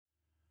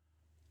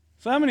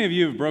So how many of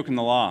you have broken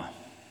the law?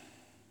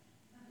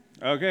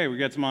 Okay, we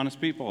got some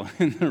honest people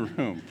in the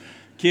room.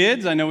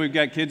 Kids, I know we've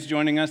got kids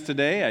joining us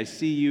today. I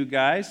see you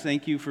guys.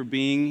 Thank you for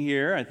being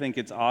here. I think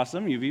it's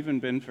awesome. You've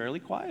even been fairly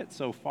quiet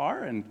so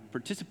far and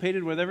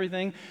participated with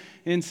everything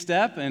in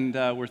step, and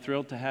we're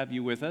thrilled to have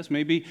you with us.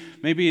 Maybe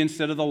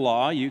instead of the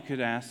law, you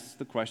could ask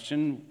the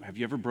question, have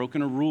you ever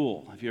broken a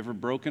rule? Have you ever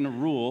broken a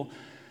rule?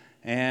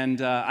 And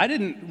I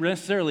didn't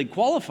necessarily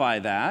qualify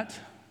that.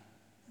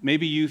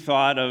 Maybe you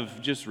thought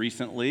of just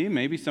recently.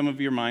 Maybe some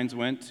of your minds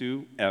went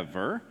to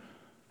ever.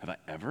 Have I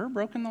ever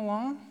broken the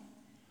law?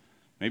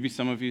 Maybe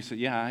some of you said,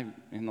 yeah,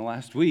 in the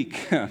last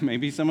week.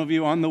 Maybe some of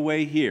you on the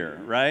way here,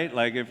 right?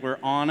 Like if we're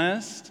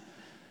honest,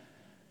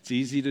 it's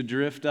easy to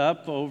drift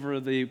up over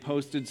the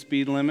posted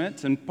speed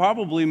limits. And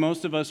probably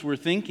most of us were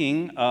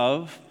thinking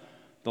of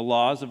the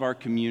laws of our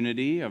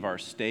community, of our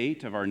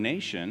state, of our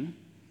nation.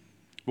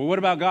 But what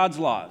about God's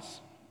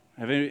laws?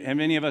 Have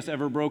any of us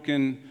ever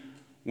broken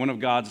one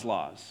of God's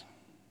laws?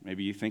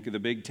 Maybe you think of the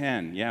Big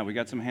Ten. Yeah, we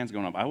got some hands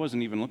going up. I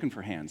wasn't even looking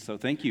for hands, so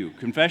thank you.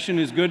 Confession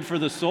is good for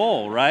the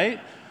soul, right?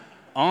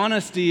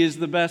 Honesty is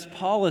the best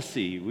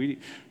policy.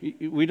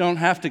 We don't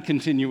have to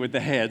continue with the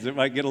heads. It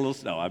might get a little...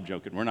 No, I'm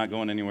joking. We're not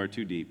going anywhere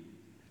too deep.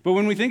 But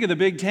when we think of the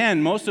Big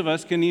Ten, most of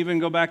us can even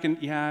go back and,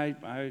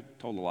 I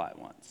told a lie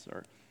once,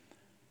 or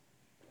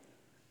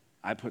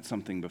I put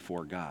something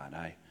before God.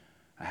 I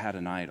had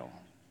an idol.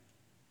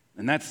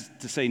 And that's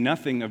to say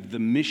nothing of the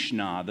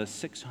Mishnah, the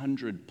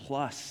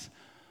 600-plus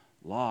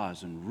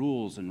laws and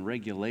rules and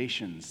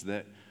regulations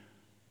that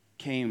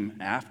came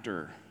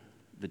after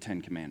the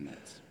Ten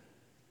Commandments.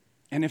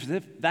 And if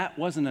that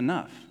wasn't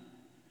enough,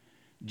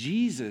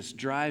 Jesus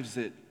drives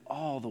it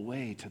all the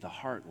way to the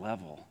heart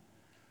level.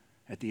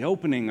 At the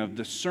opening of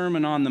the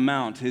Sermon on the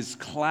Mount, his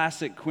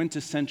classic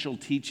quintessential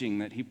teaching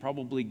that he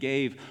probably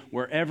gave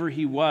wherever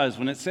he was,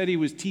 when it said he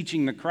was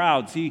teaching the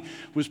crowds, he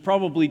was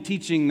probably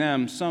teaching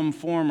them some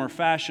form or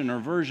fashion or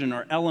version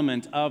or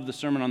element of the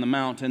Sermon on the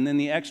Mount, and then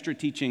the extra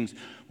teachings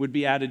would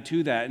be added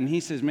to that. And he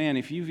says, man,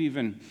 if you've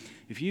even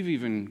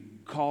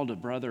called a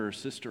brother or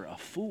sister a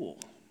fool,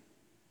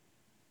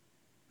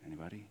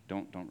 anybody?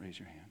 Don't raise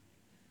your hand.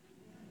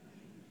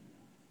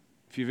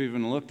 If you've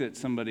even looked at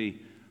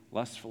somebody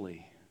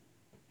lustfully,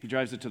 he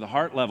drives it to the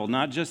heart level,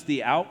 not just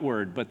the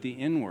outward, but the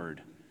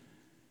inward.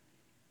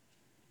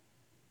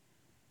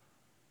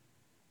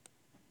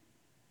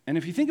 And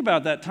if you think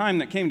about that time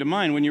that came to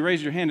mind when you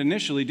raised your hand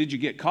initially, did you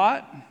get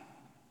caught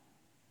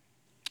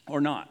or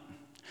not?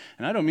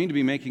 And I don't mean to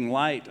be making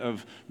light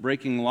of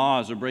breaking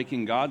laws or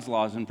breaking God's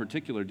laws in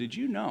particular. Did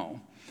you know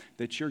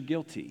that you're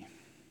guilty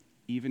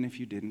even if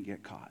you didn't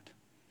get caught?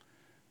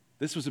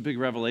 This was a big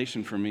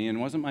revelation for me and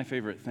wasn't my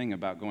favorite thing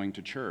about going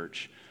to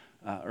church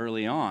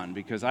early on,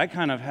 because I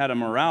kind of had a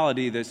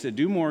morality that said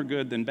do more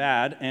good than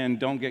bad and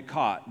don't get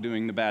caught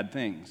doing the bad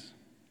things.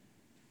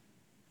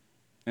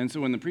 And so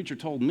when the preacher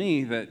told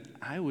me that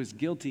I was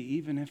guilty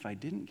even if I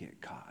didn't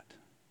get caught,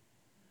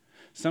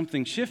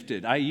 something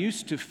shifted. I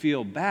used to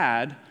feel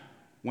bad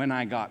when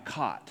I got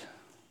caught.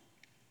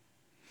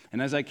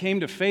 And as I came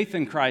to faith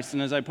in Christ,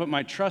 and as I put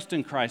my trust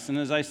in Christ, and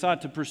as I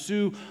sought to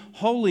pursue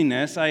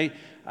holiness, I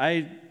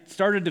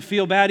started to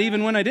feel bad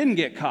even when I didn't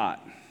get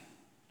caught.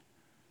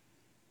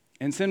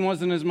 And sin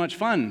wasn't as much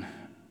fun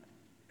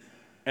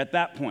at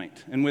that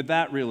point and with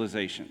that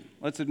realization.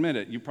 Let's admit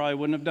it, you probably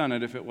wouldn't have done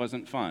it if it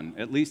wasn't fun,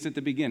 at least at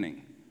the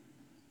beginning.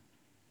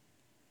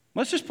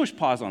 Let's just push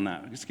pause on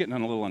that. It's getting a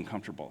little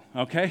uncomfortable,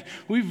 okay?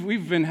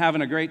 We've been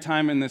having a great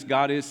time in this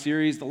God Is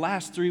series. The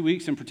last 3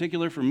 weeks in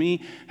particular for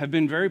me have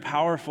been very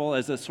powerful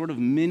as a sort of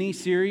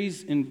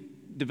mini-series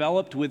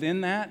developed within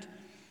that.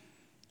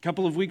 A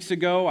couple of weeks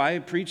ago, I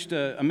preached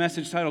a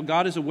message titled,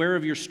 God is Aware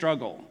of Your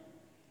Struggle.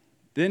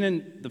 Then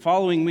in the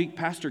following week,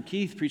 Pastor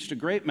Keith preached a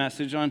great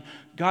message on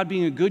God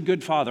being a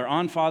good father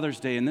on Father's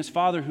Day, and this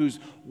father who's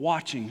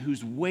watching,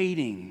 who's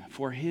waiting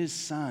for his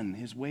son,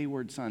 his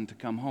wayward son, to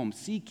come home,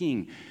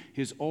 seeking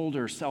his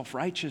older,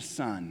 self-righteous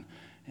son,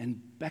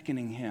 and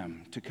beckoning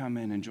him to come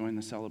in and join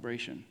the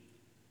celebration.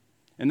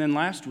 And then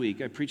last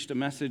week, I preached a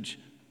message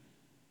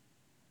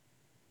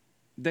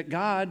that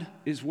God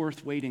is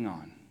worth waiting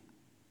on,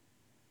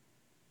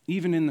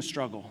 even in the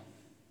struggle,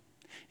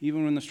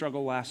 even when the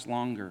struggle lasts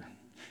longer.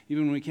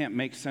 Even when we can't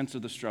make sense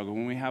of the struggle,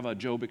 when we have a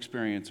Job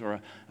experience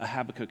or a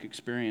Habakkuk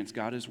experience,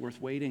 God is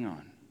worth waiting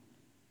on.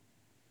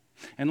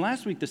 And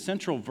last week, the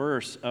central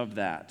verse of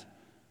that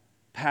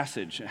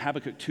passage,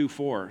 Habakkuk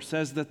 2:4,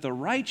 says that the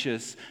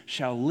righteous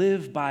shall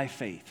live by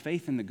faith.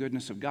 Faith in the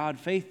goodness of God,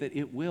 faith that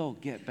it will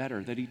get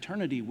better, that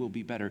eternity will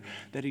be better,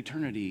 that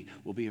eternity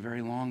will be a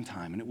very long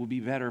time, and it will be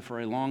better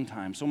for a long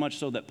time. So much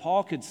so that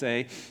Paul could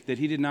say that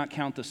he did not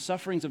count the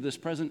sufferings of this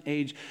present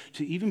age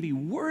to even be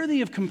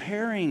worthy of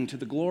comparing to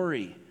the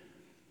glory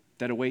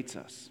that awaits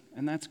us.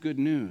 And that's good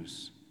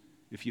news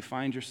if you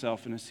find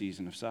yourself in a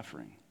season of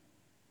suffering.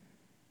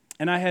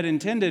 And I had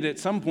intended at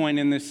some point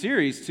in this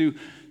series to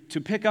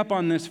pick up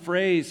on this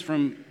phrase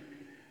from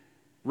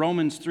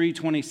Romans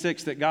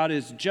 3:26 that God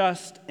is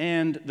just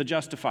and the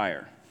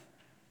justifier.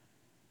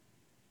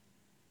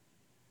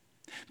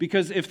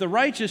 Because if the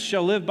righteous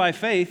shall live by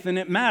faith, then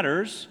it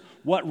matters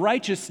what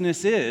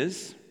righteousness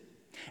is,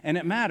 and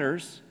it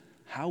matters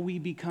how we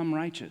become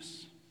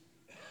righteous.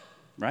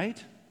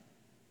 Right?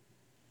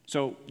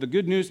 So the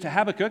good news to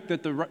Habakkuk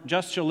that the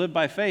just shall live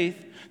by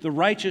faith, the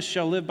righteous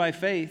shall live by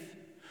faith,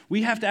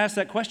 we have to ask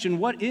that question,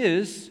 what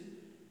is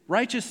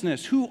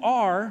righteousness? Who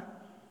are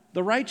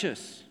the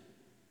righteous?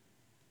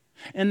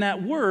 And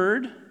that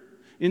word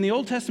in the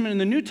Old Testament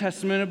and the New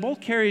Testament, it both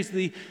carries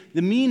the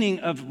meaning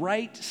of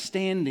right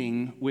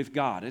standing with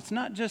God. It's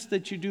not just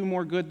that you do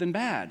more good than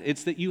bad.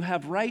 It's that you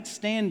have right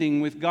standing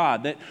with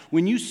God. That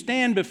when you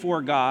stand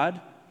before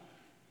God,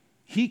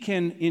 He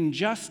can, in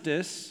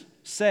justice,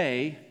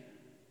 say,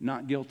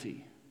 not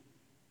guilty.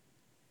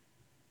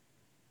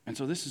 And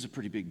so this is a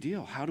pretty big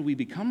deal. How do we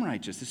become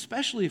righteous,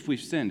 especially if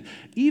we've sinned,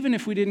 even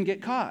if we didn't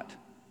get caught?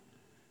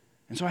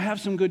 And so I have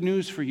some good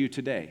news for you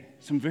today,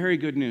 some very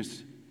good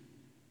news,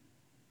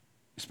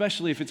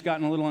 especially if it's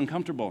gotten a little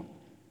uncomfortable.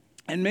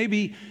 And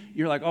maybe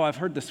you're like, oh, I've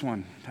heard this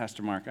one,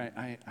 Pastor Mark.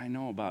 I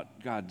know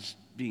about God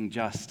being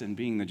just and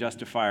being the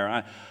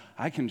justifier.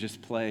 I can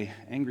just play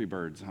Angry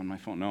Birds on my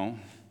phone. No,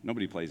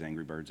 nobody plays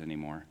Angry Birds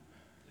anymore.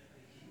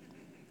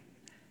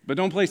 But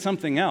don't play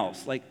something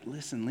else. Like,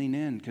 listen, lean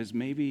in, because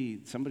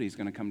maybe somebody's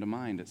going to come to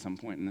mind at some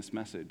point in this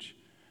message.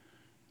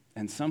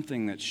 And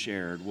something that's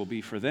shared will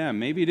be for them.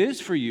 Maybe it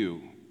is for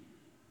you.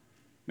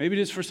 Maybe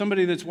it is for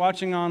somebody that's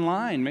watching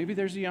online. Maybe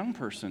there's a young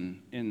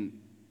person in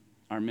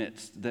our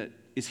midst that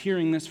is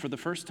hearing this for the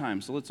first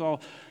time. So let's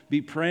all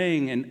be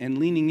praying and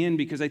leaning in,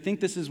 because I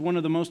think this is one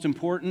of the most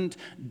important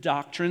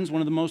doctrines,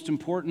 one of the most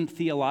important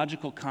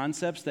theological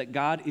concepts, that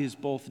God is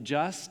both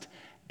just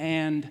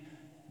and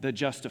the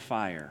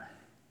justifier.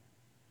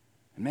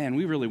 And man,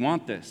 we really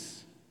want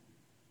this.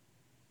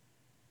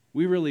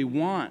 We really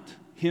want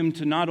Him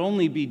to not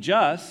only be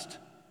just,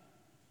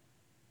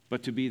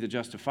 but to be the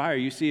justifier.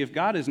 You see, if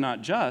God is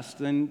not just,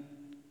 then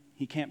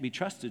He can't be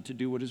trusted to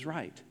do what is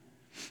right.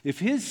 If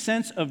His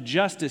sense of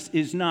justice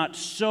is not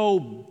so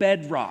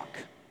bedrock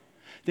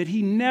that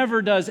He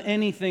never does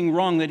anything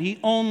wrong, that He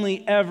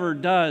only ever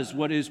does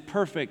what is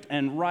perfect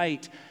and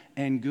right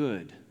and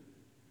good,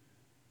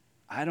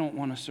 I don't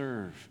want to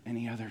serve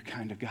any other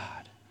kind of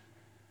God.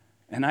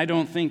 And I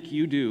don't think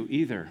you do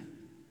either.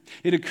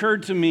 It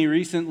occurred to me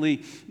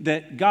recently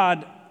that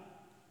God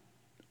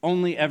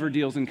only ever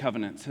deals in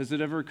covenants. Has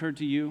it ever occurred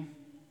to you?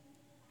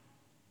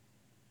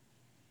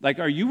 Like,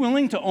 are you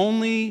willing to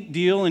only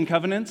deal in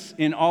covenants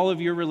in all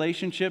of your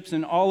relationships,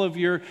 in all of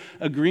your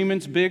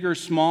agreements, big or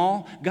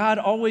small? God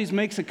always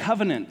makes a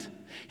covenant.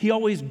 He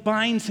always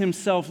binds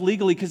Himself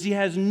legally because He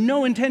has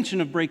no intention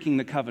of breaking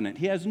the covenant.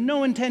 He has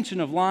no intention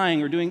of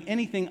lying or doing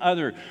anything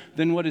other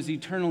than what is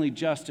eternally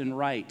just and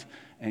right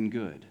and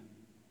good.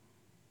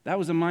 That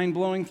was a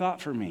mind-blowing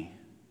thought for me.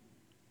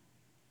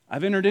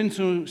 I've entered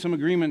into some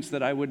agreements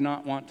that I would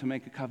not want to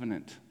make a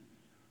covenant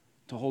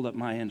to hold up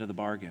my end of the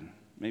bargain.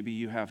 Maybe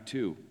you have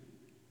too,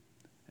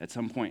 at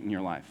some point in your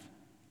life.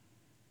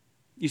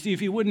 You see, if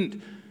He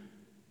wouldn't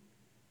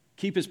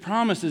keep His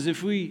promises,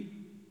 if we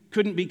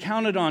couldn't be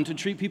counted on to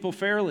treat people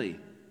fairly,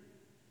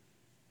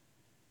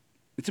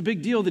 it's a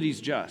big deal that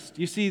He's just.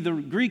 You see, the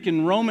Greek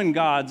and Roman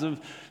gods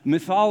of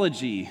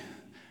mythology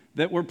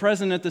that were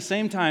present at the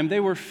same time, they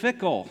were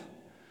fickle.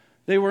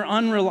 They were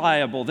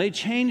unreliable. They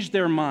changed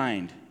their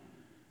mind.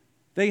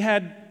 They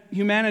had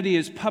humanity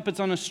as puppets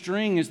on a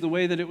string, is the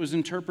way that it was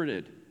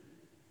interpreted.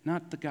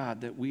 Not the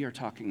God that we are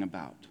talking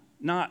about.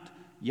 Not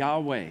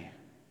Yahweh.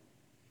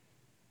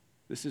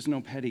 This is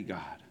no petty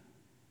God.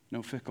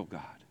 No fickle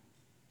God.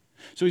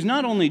 So He's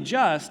not only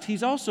just,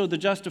 He's also the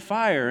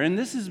justifier. And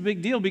this is a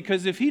big deal,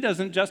 because if He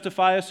doesn't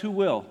justify us, who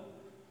will?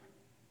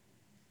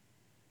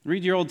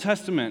 Read your Old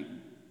Testament.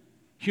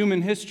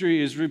 Human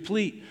history is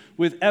replete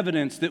with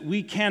evidence that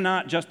we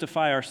cannot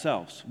justify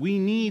ourselves. We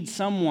need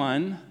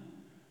someone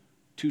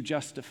to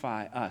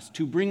justify us,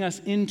 to bring us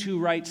into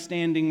right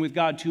standing with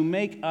God, to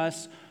make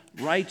us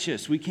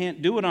righteous. We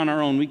can't do it on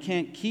our own. We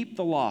can't keep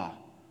the law.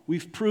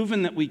 We've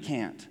proven that we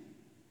can't.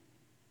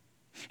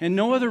 And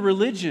no other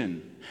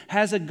religion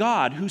has a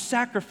God who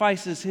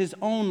sacrifices His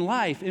own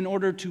life in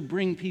order to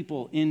bring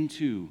people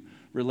into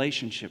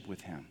relationship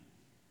with Him.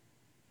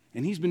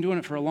 And He's been doing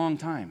it for a long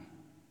time.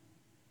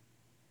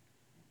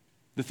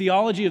 The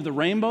theology of the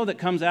rainbow that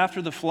comes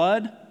after the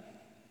flood,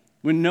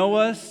 when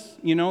Noah's,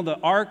 the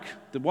ark,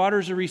 the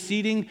waters are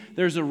receding,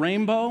 there's a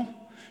rainbow.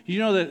 You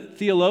know that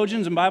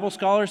theologians and Bible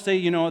scholars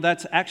say,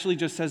 that's actually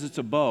just says it's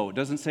a bow. It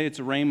doesn't say it's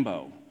a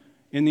rainbow.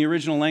 In the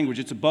original language,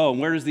 it's a bow. And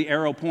where does the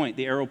arrow point?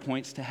 The arrow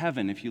points to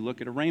heaven. If you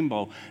look at a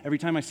rainbow, every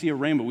time I see a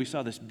rainbow, we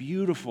saw this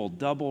beautiful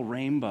double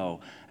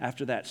rainbow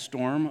after that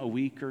storm a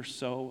week or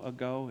so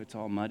ago. It's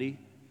all muddy.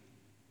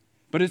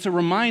 But it's a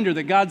reminder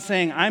that God's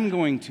saying, I'm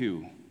going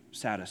to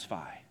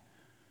satisfy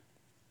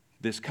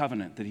this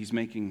covenant that He's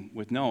making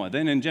with Noah.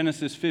 Then in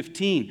Genesis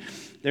 15,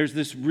 there's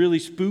this really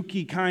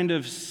spooky kind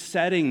of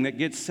setting that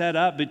gets set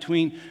up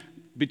between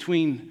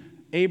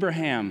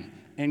Abraham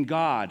and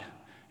God.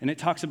 And it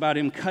talks about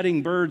Him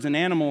cutting birds and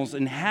animals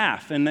in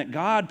half, and that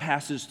God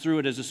passes through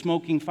it as a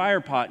smoking fire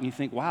pot. And you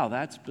think, wow,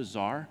 that's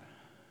bizarre.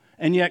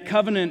 And yet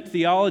covenant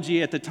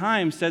theology at the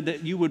time said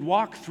that you would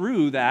walk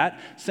through that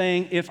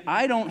saying, if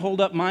I don't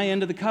hold up my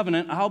end of the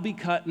covenant, I'll be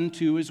cut in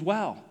two as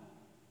well.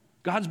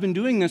 God's been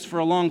doing this for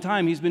a long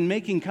time. He's been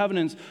making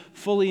covenants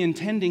fully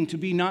intending to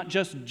be not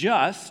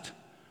just,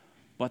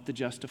 but the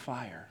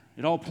justifier.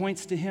 It all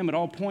points to him. It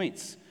all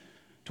points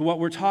to what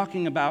we're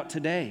talking about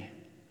today.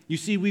 You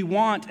see, we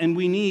want and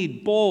we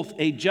need both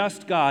a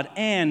just God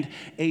and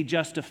a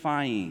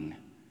justifying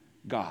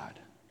God.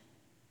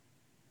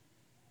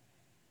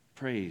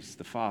 Praise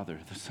the Father,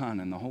 the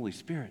Son, and the Holy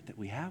Spirit that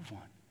we have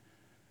one.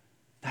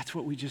 That's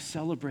what we just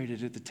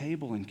celebrated at the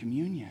table in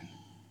communion.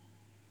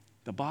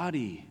 The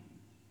body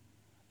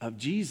of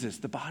Jesus,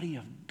 the body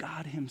of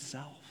God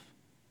himself,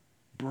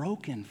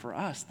 broken for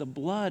us. The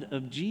blood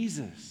of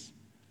Jesus,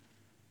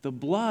 the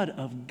blood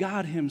of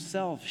God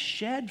himself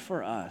shed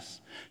for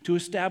us to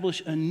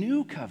establish a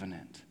new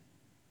covenant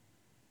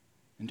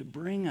and to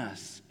bring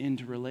us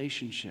into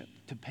relationship,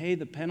 to pay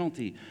the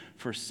penalty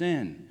for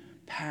sin,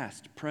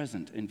 past,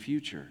 present, and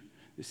future.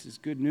 This is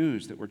good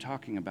news that we're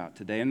talking about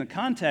today. And the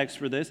context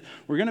for this,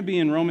 we're going to be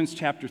in Romans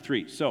chapter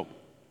 3. So,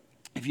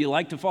 if you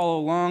like to follow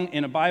along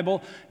in a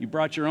Bible, you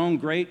brought your own,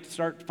 great.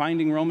 Start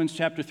finding Romans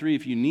chapter 3.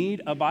 If you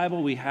need a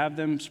Bible, we have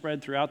them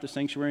spread throughout the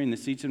sanctuary and the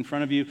seats in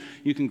front of you.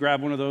 You can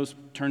grab one of those,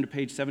 turn to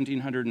page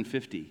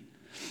 1750.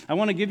 I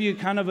want to give you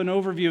kind of an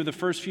overview of the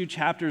first few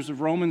chapters of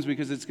Romans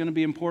because it's going to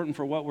be important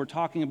for what we're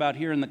talking about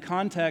here in the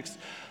context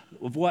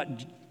of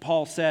what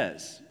Paul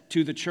says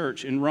to the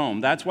church in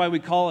Rome. That's why we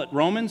call it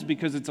Romans,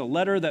 because it's a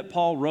letter that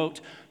Paul wrote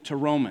to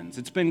Romans.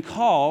 It's been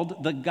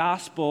called the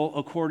Gospel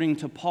according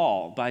to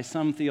Paul by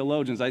some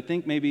theologians. I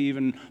think maybe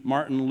even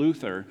Martin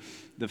Luther,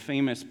 the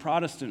famous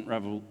Protestant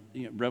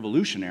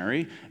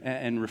revolutionary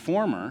and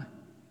reformer.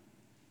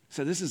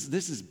 So this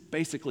is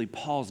basically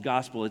Paul's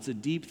gospel. It's a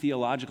deep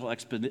theological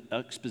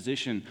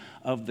exposition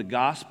of the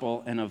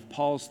gospel and of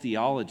Paul's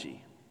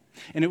theology.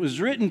 And it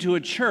was written to a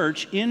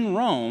church in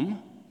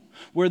Rome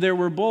where there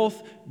were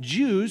both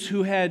Jews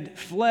who had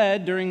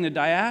fled during the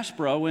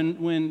diaspora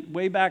when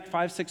way back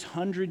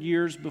 500-600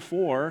 years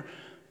before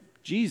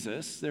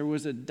Jesus, there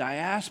was a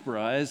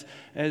diaspora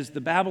as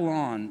the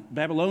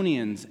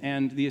Babylonians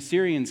and the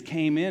Assyrians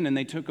came in and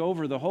they took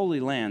over the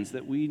Holy Lands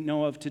that we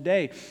know of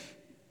today.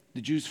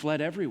 The Jews fled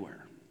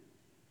everywhere.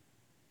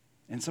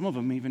 And some of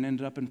them even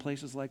ended up in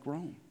places like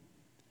Rome.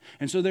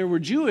 And so there were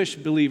Jewish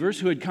believers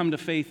who had come to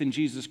faith in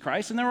Jesus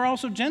Christ, and there were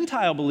also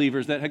Gentile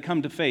believers that had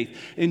come to faith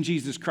in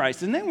Jesus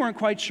Christ, and they weren't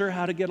quite sure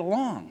how to get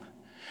along.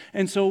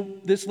 And so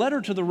this letter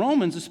to the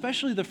Romans,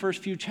 especially the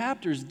first few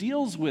chapters,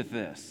 deals with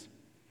this.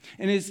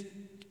 And it's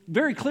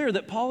very clear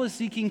that Paul is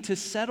seeking to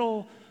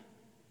settle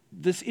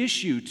this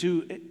issue,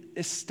 to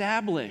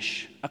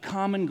establish a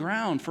common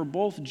ground for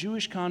both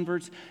Jewish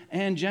converts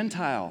and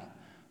Gentile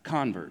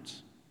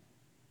converts.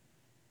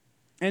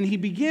 And he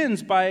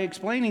begins by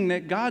explaining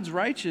that God's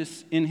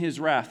righteous in his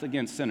wrath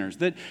against sinners,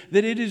 that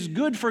it is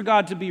good for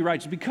God to be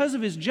righteous. Because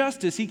of his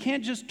justice, he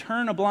can't just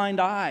turn a blind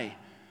eye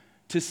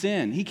to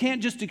sin. He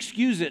can't just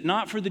excuse it,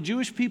 not for the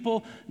Jewish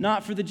people,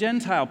 not for the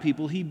Gentile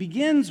people. He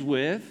begins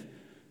with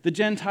the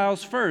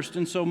Gentiles first,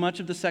 and so much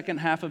of the second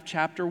half of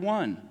chapter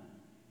 1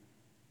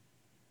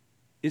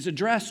 is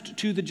addressed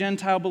to the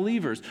Gentile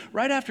believers.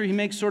 Right after he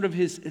makes sort of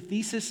his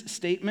thesis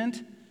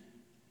statement,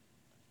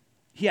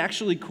 he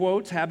actually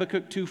quotes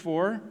Habakkuk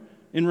 2:4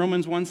 in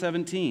Romans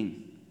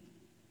 1:17.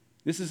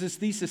 This is his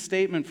thesis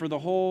statement for the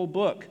whole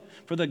book.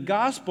 For the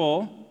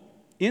gospel,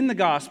 in the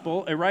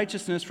gospel, a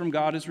righteousness from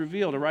God is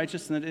revealed, a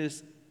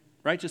righteousness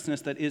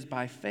that is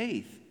by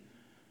faith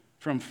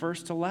from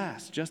first to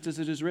last, just as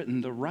it is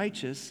written, the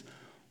righteous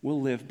will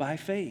live by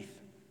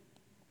faith.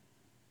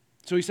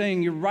 So he's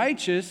saying you're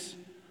righteous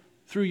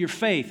through your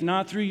faith,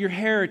 not through your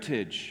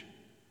heritage.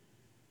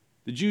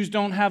 The Jews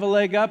don't have a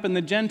leg up and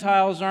the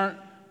Gentiles aren't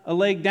a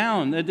leg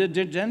down. The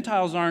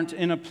Gentiles aren't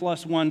in a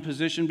 +1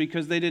 position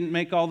because they didn't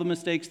make all the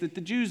mistakes that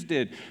the Jews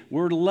did.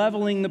 We're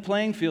leveling the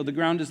playing field. The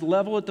ground is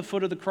level at the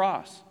foot of the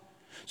cross.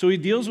 So he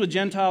deals with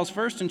Gentiles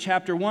first in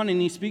chapter 1, and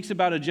he speaks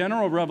about a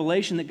general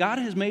revelation that God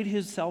has made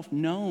himself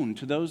known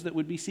to those that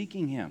would be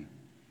seeking him.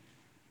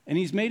 And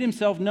he's made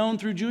himself known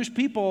through Jewish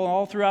people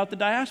all throughout the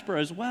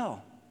diaspora as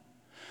well.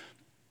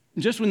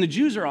 Just when the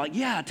Jews are like,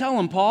 yeah, tell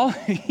them, Paul,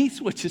 he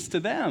switches to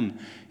them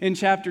in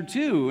chapter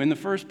 2, in the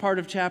first part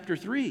of chapter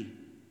 3.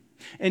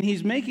 And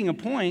he's making a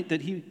point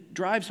that he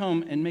drives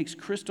home and makes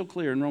crystal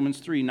clear in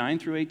Romans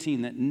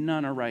 3:9-18 that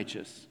none are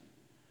righteous.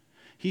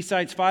 He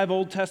cites 5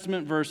 Old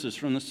Testament verses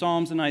from the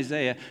Psalms and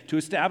Isaiah to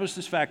establish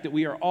this fact that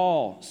we are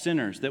all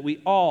sinners, that we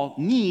all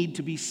need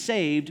to be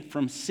saved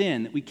from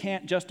sin, that we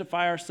can't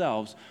justify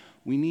ourselves.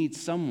 We need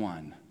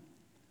someone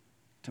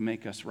to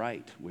make us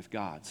right with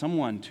God,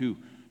 someone to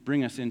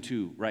bring us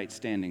into right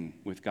standing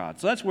with God.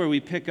 So that's where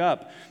we pick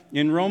up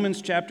in Romans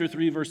chapter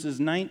 3, verses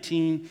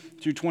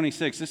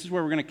 19-26. This is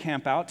where we're going to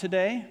camp out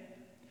today.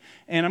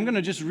 And I'm going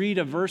to just read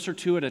a verse or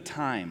two at a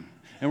time.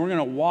 And we're going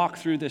to walk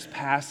through this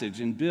passage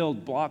and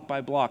build block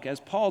by block, as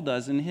Paul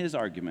does in his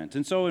argument.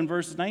 And so in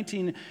verses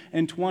 19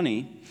 and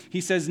 20,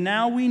 he says,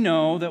 now we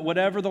know that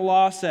whatever the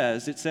law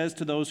says, it says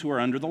to those who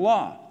are under the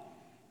law,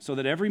 so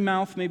that every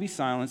mouth may be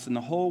silenced and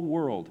the whole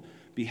world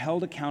be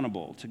held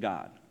accountable to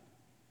God.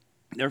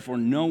 Therefore,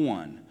 no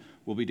one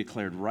will be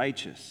declared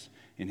righteous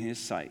in his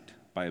sight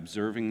by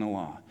observing the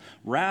law.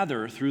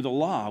 Rather, through the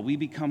law, we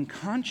become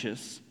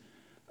conscious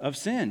of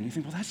sin. You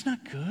think, well, that's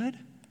not good.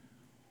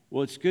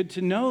 Well, it's good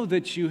to know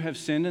that you have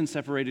sinned and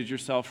separated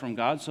yourself from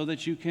God so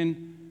that you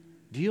can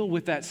deal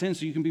with that sin,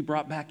 so you can be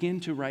brought back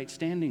into right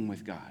standing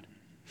with God.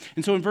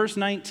 And so in verse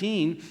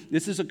 19,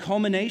 this is a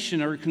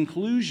culmination or a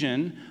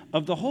conclusion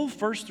of the whole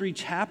first 3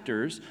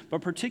 chapters,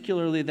 but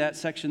particularly that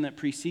section that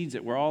precedes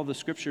it, where all the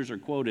scriptures are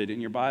quoted in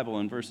your Bible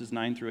in verses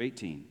 9 through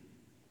 18.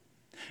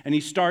 And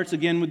he starts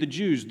again with the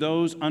Jews,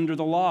 those under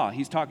the law.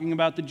 He's talking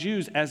about the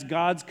Jews as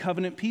God's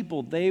covenant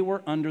people. They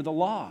were under the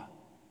law.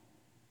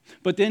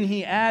 But then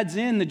he adds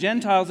in the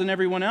Gentiles and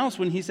everyone else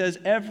when he says,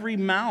 every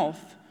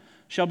mouth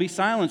shall be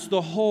silenced.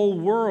 The whole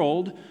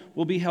world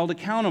will be held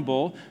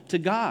accountable to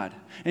God.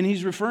 And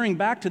he's referring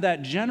back to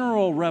that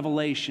general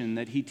revelation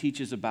that he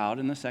teaches about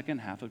in the second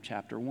half of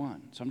chapter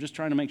 1. So I'm just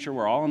trying to make sure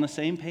we're all on the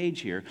same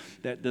page here,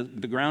 that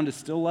the ground is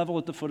still level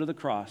at the foot of the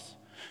cross,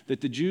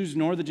 that the Jews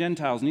nor the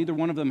Gentiles, neither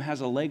one of them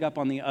has a leg up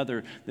on the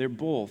other. They're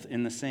both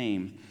in the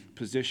same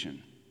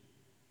position.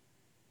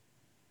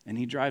 And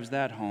he drives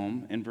that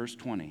home in verse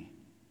 20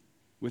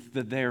 with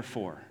the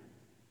therefore.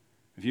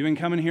 If you've been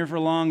coming here for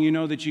long, you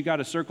know that you got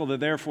to circle the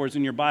therefores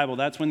in your Bible.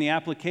 That's when the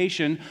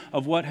application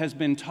of what has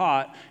been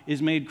taught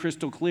is made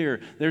crystal clear.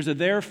 There's a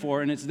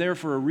therefore, and it's there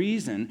for a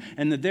reason.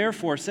 And the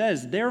therefore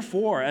says,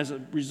 therefore, as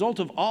a result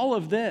of all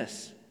of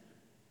this,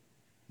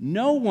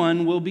 no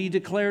one will be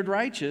declared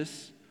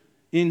righteous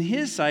in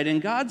his sight,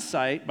 in God's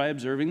sight, by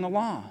observing the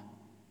law.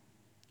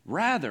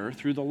 Rather,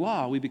 through the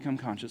law, we become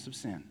conscious of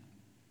sin.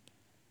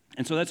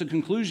 And so that's a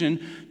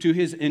conclusion to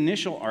his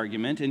initial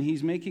argument, and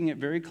he's making it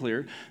very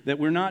clear that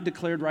we're not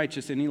declared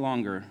righteous any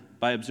longer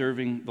by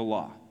observing the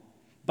law,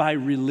 by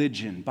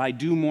religion, by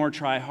do more,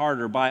 try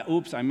harder, by,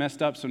 oops, I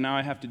messed up, so now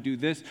I have to do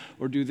this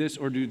or do this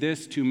or do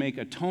this to make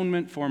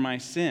atonement for my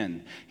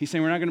sin. He's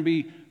saying we're not going to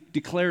be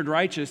declared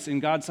righteous in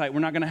God's sight.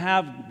 We're not going to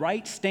have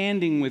right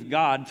standing with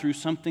God through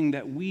something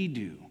that we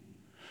do,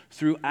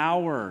 through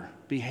our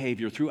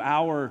behavior, through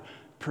our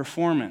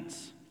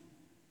performance.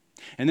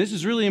 And this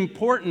is really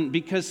important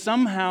because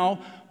somehow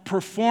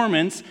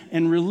performance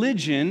and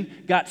religion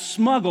got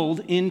smuggled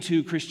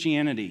into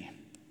Christianity.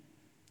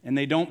 And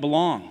they don't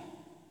belong.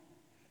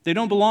 They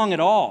don't belong at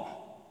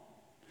all.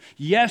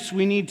 Yes,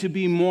 we need to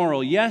be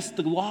moral. Yes,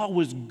 the law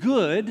was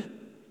good.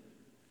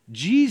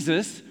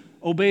 Jesus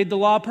obeyed the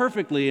law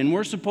perfectly, and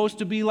we're supposed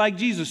to be like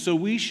Jesus, so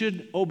we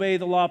should obey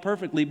the law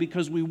perfectly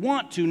because we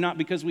want to, not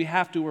because we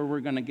have to or we're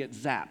going to get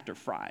zapped or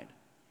fried.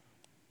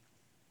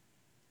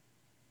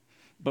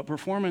 But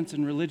performance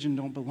and religion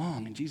don't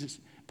belong, and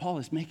Paul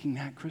is making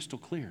that crystal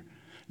clear.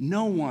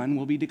 No one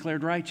will be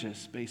declared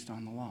righteous based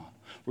on the law.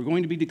 We're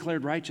going to be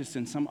declared righteous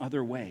in some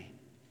other way.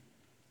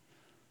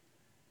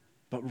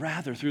 But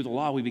rather, through the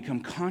law, we become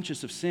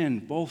conscious of sin,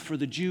 both for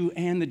the Jew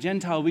and the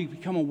Gentile. We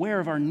become aware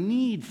of our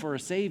need for a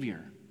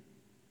Savior.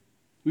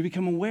 We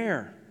become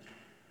aware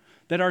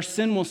that our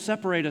sin will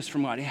separate us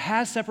from God. It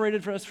has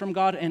separated us from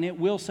God, and it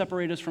will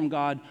separate us from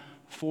God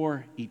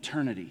for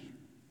eternity.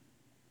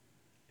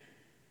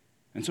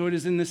 And so it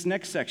is in this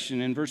next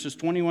section, in verses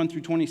 21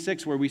 through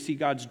 26, where we see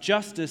God's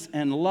justice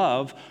and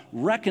love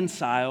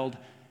reconciled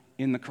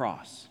in the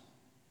cross.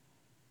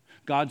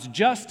 God's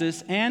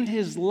justice and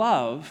his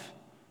love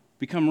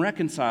become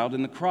reconciled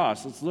in the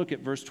cross. Let's look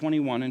at verse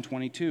 21 and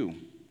 22.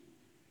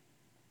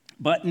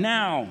 But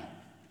now,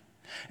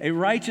 a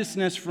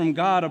righteousness from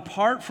God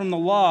apart from the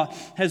law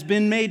has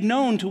been made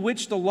known, to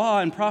which the law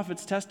and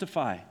prophets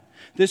testify.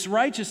 This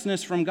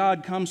righteousness from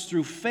God comes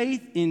through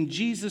faith in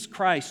Jesus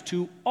Christ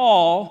to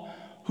all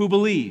who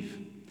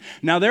believe.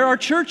 Now, there are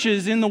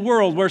churches in the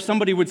world where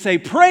somebody would say,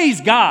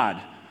 praise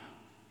God,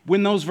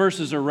 when those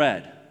verses are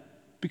read,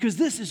 because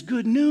this is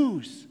good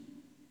news.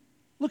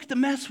 Look at the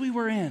mess we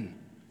were in.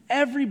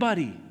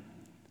 Everybody.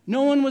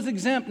 No one was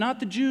exempt,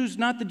 not the Jews,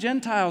 not the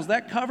Gentiles.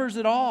 That covers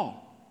it all.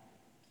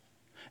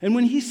 And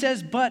when he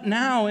says, but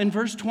now, in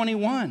verse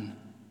 21,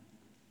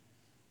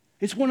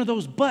 it's one of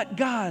those but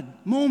God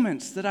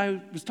moments that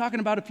I was talking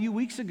about a few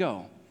weeks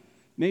ago.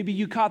 Maybe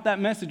you caught that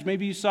message.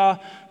 Maybe you saw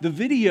the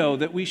video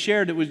that we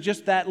shared. It was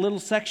just that little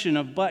section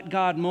of but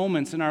God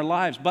moments in our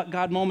lives, but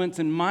God moments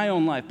in my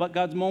own life, but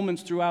God's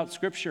moments throughout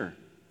Scripture.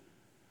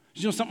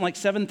 You know, something like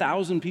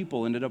 7,000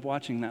 people ended up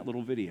watching that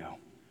little video.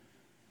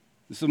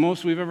 It's the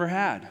most we've ever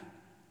had.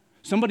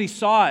 Somebody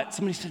saw it.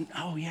 Somebody said,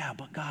 oh yeah,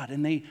 but God.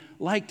 And they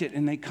liked it,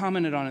 and they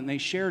commented on it, and they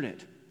shared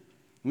it.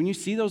 When you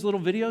see those little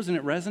videos and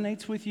it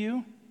resonates with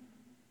you,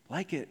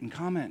 like it and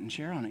comment and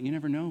share on it. You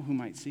never know who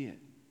might see it.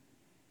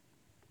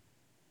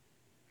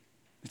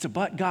 It's a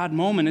but God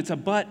moment. It's a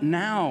but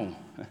now.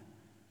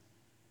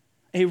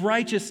 A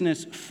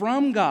righteousness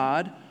from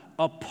God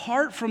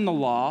apart from the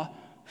law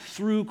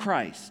through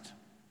Christ.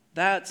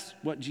 That's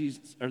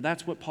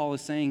what Paul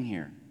is saying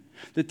here.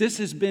 That this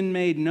has been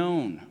made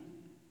known.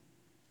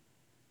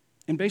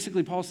 And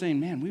basically Paul's saying,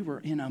 man, we were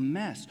in a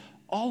mess.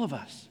 All of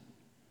us.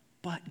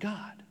 But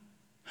God.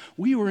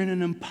 We were in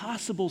an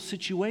impossible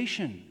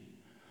situation,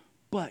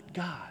 but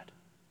God.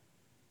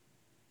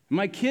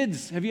 My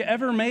kids, have you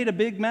ever made a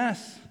big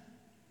mess?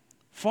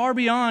 Far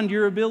beyond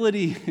your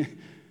ability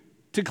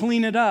to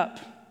clean it up,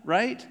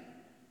 right?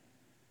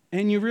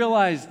 And you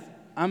realize,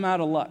 I'm out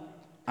of luck.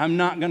 I'm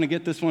not going to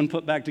get this one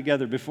put back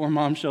together before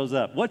Mom shows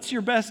up. What's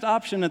your best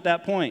option at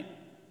that point?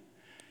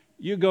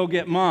 You go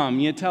get Mom.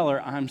 You tell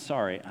her, I'm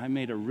sorry, I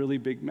made a really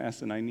big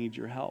mess and I need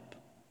your help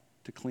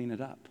to clean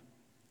it up.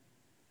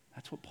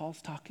 That's what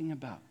Paul's talking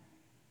about.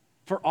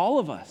 For all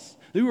of us,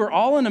 we were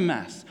all in a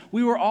mess.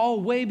 We were all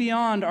way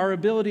beyond our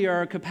ability,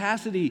 our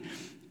capacity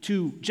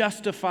to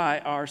justify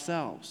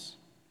ourselves.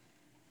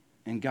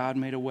 And God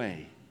made a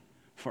way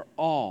for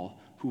all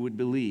who would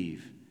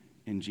believe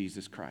in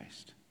Jesus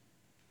Christ.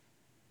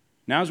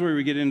 Now's where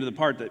we get into the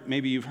part that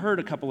maybe you've heard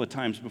a couple of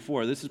times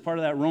before. This is part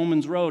of that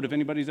Romans road, if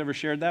anybody's ever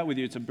shared that with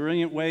you. It's a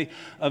brilliant way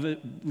of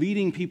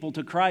leading people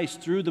to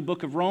Christ through the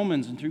book of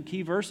Romans and through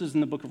key verses in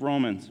the book of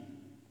Romans.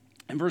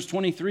 In verse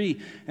 23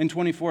 and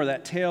 24,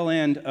 that tail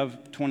end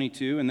of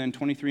 22, and then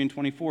 23 and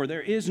 24,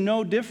 there is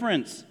no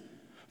difference,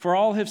 for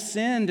all have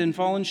sinned and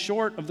fallen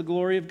short of the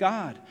glory of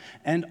God,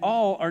 and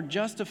all are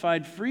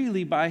justified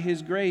freely by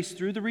his grace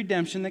through the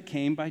redemption that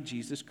came by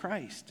Jesus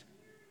Christ.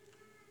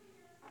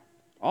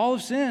 All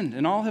have sinned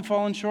and all have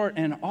fallen short,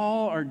 and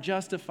all are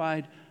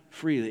justified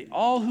freely.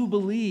 All who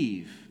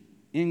believe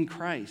in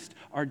Christ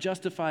are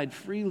justified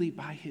freely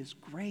by his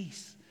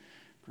grace.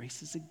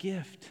 Grace is a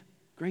gift.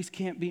 Grace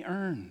can't be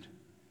earned.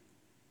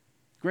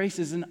 Grace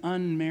is an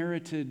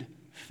unmerited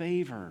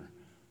favor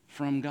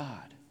from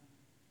God.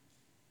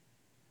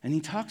 And he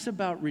talks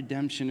about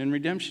redemption, and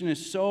redemption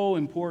is so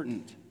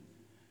important.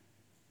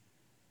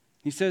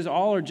 He says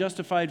all are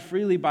justified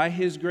freely by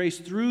his grace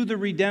through the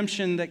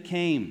redemption that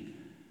came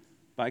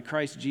by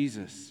Christ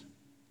Jesus.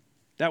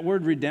 That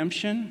word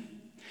redemption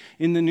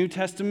in the New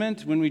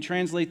Testament, when we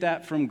translate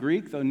that from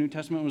Greek, the New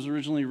Testament was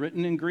originally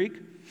written in Greek,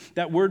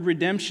 that word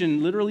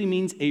redemption literally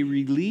means a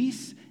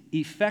release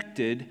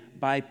effected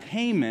by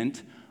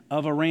payment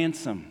of a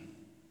ransom.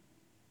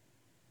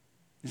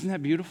 Isn't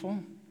that beautiful?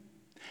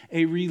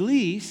 A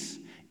release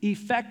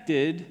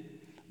effected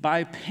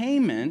by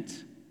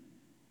payment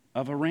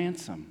of a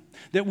ransom.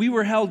 That we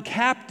were held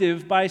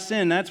captive by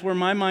sin. That's where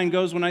my mind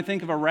goes when I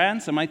think of a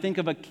ransom. I think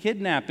of a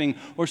kidnapping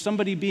or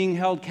somebody being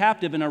held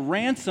captive and a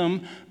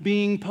ransom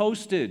being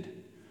posted.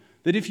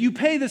 That if you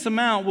pay this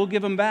amount, we'll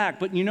give them back.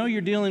 But you know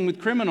you're dealing with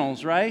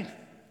criminals, right?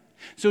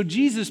 So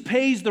Jesus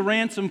pays the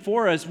ransom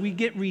for us. We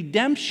get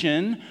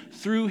redemption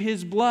through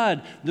his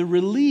blood. The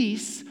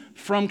release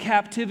from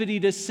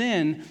captivity to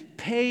sin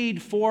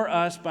paid for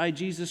us by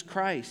Jesus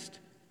Christ.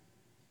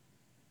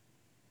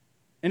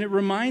 And it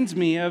reminds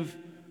me of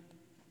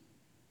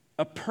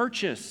a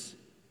purchase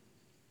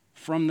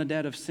from the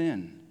debt of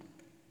sin.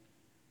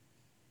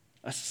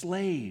 A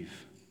slave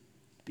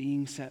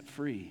being set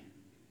free.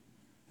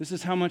 This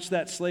is how much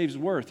that slave's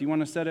worth. You want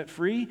to set it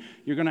free?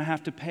 You're going to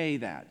have to pay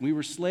that. We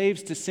were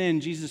slaves to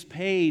sin. Jesus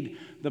paid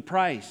the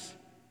price.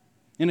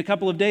 In a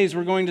couple of days,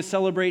 we're going to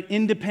celebrate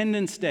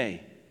Independence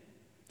Day.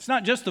 It's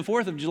not just the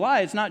 4th of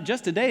July. It's not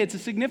just a day. It's a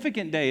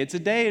significant day. It's a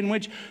day in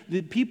which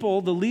the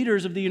people, the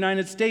leaders of the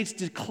United States,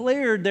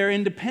 declared their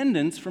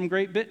independence from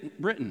Great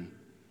Britain.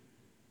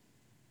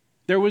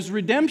 There was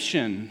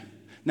redemption.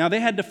 Now,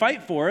 they had to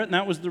fight for it, and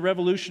that was the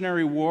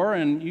Revolutionary War,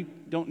 and you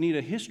don't need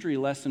a history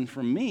lesson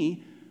from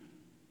me.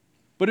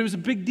 But it was a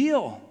big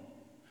deal.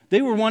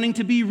 They were wanting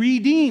to be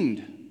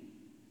redeemed.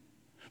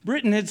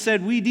 Britain had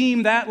said, we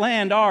deem that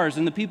land ours,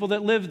 and the people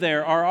that live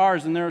there are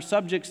ours, and they're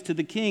subjects to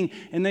the king.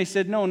 And they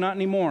said, no, not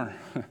anymore.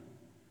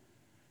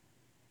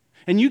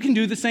 And you can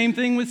do the same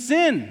thing with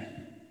sin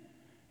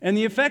and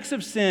the effects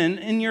of sin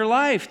in your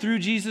life through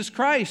Jesus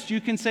Christ.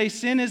 You can say,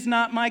 sin is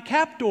not my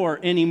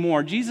captor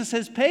anymore. Jesus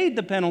has paid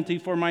the penalty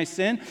for my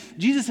sin.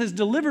 Jesus has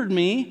delivered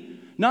me,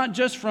 not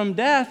just from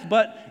death,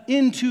 but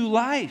into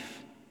life.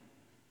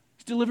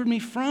 He's delivered me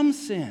from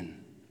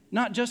sin,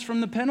 not just from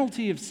the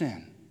penalty of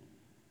sin.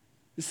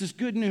 This is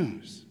good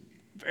news,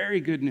 very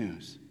good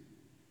news.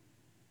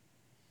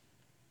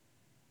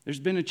 There's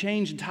been a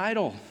change in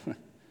title.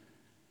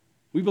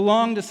 We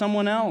belong to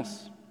someone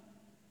else.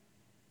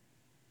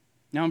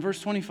 Now in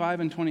verse 25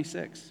 and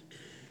 26,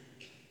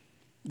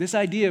 this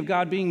idea of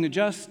God being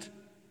just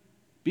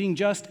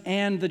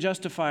and the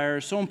justifier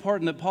is so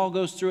important that Paul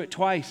goes through it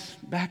twice,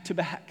 back to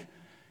back.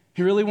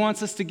 He really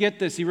wants us to get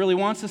this. He really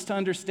wants us to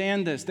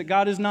understand this, that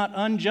God is not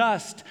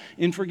unjust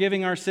in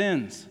forgiving our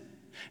sins.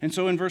 And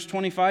so in verse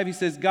 25, he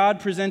says, God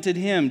presented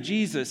him,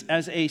 Jesus,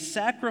 as a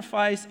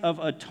sacrifice of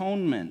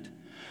atonement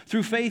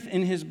through faith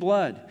in his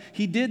blood.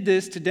 He did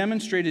this to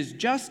demonstrate his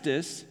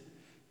justice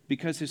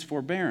because in his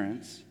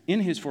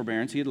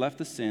forbearance, he had left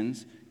the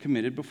sins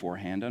committed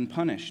beforehand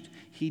unpunished.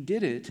 He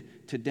did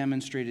it to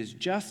demonstrate his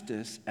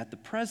justice at the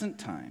present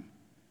time,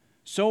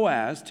 so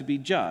as to be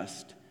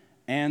just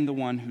and the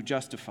one who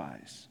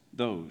justifies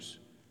those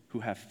who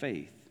have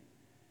faith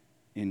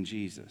in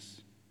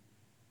Jesus.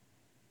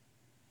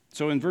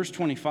 So in verse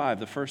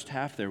 25, the first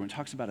half there, when it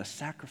talks about a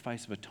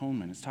sacrifice of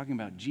atonement, it's talking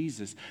about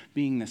Jesus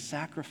being the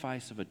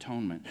sacrifice of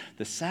atonement,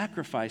 the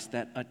sacrifice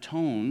that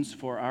atones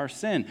for our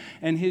sin.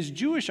 And his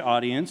Jewish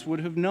audience would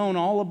have known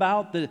all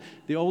about the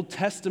Old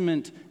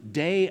Testament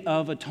Day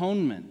of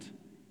Atonement,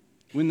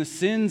 when the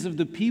sins of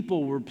the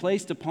people were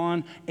placed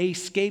upon a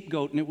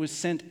scapegoat and it was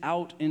sent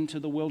out into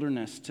the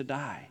wilderness to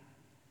die.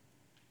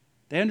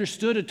 They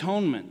understood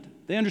atonement.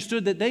 They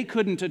understood that they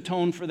couldn't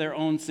atone for their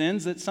own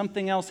sins, that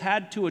something else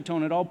had to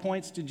atone. It all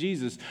points to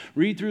Jesus.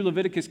 Read through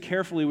Leviticus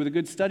carefully with a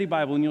good study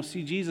Bible, and you'll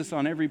see Jesus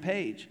on every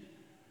page.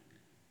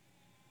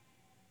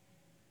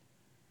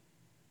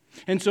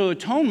 And so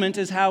atonement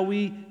is how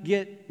we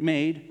get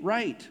made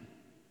right.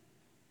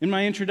 In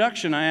my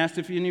introduction, I asked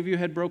if any of you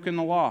had broken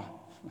the law.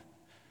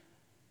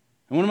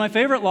 And one of my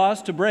favorite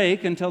laws to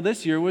break until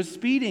this year was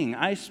speeding.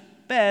 I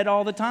sped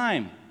all the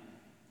time.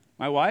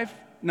 My wife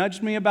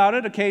nudged me about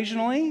it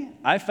occasionally.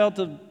 I felt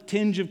a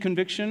tinge of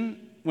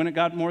conviction when it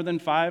got more than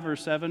 5 or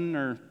 7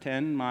 or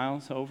 10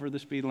 miles over the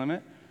speed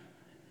limit.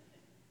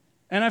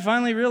 And I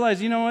finally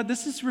realized, you know what,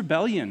 this is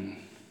rebellion.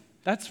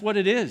 That's what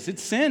it is.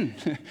 It's sin.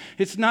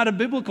 It's not a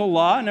biblical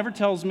law. It never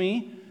tells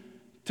me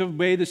to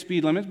obey the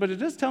speed limits, but it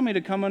does tell me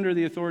to come under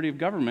the authority of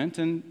government,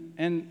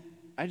 and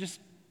I just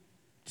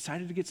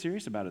decided to get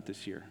serious about it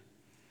this year.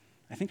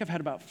 I think I've had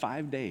about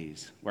 5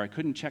 days where I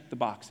couldn't check the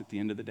box at the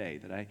end of the day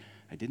that I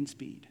didn't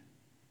speed.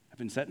 I've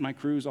been setting my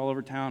crews all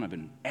over town. I've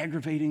been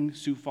aggravating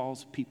Sioux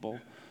Falls people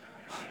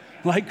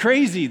like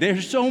crazy.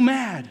 They're so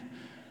mad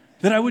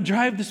that I would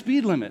drive the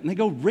speed limit, and they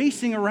go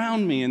racing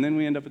around me, and then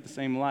we end up at the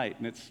same light,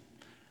 and it's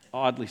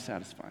oddly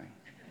satisfying.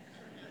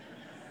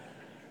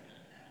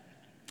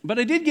 But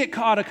I did get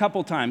caught a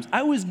couple times.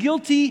 I was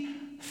guilty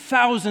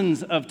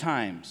thousands of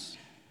times.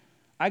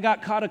 I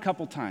got caught a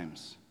couple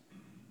times.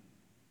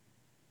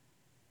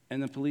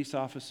 And the police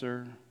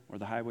officer or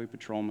the highway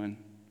patrolman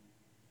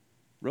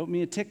wrote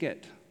me a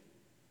ticket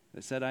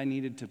that said I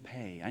needed to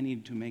pay. I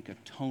needed to make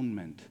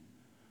atonement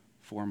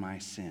for my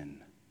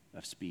sin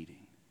of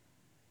speeding.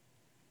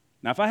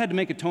 Now, if I had to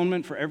make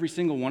atonement for every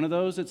single one of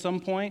those at some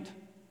point,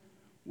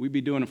 we'd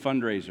be doing a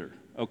fundraiser,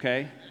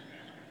 okay?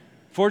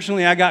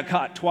 Fortunately, I got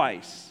caught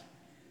twice.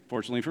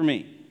 Fortunately for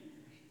me.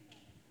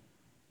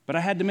 But I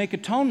had to make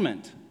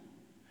atonement.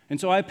 And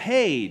so I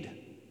paid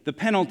the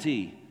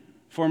penalty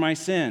for my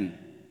sin.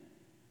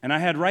 And I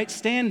had right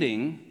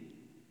standing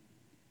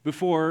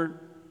before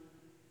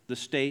the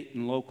state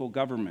and local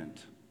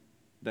government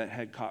that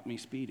had caught me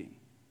speeding.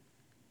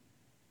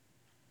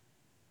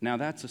 Now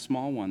that's a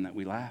small one that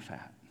we laugh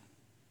at.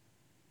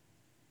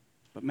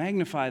 But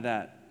magnify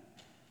that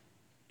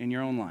in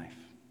your own life.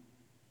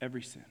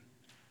 Every sin.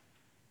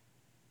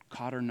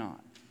 Caught or not.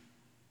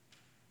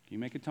 Can you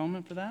make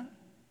atonement for that?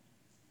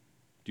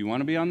 Do you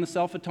want to be on the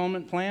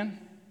self-atonement plan?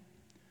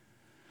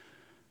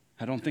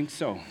 I don't think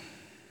so.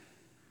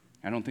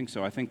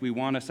 I think we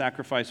want a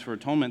sacrifice for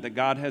atonement that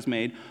God has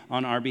made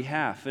on our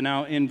behalf. And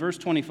now in verse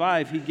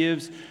 25, he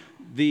gives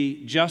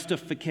the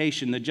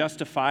justification, the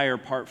justifier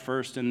part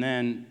first, and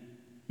then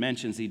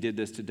mentions he did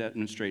this to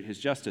demonstrate his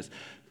justice.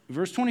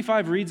 Verse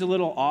 25 reads a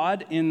little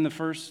odd in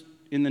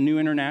the New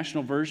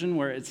International Version,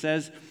 where it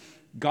says,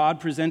 God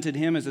presented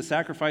him as a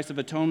sacrifice of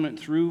atonement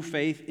through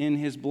faith in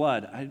his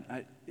blood.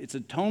 It's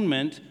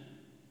atonement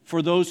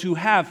for those who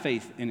have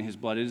faith in his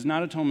blood. It is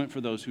not atonement for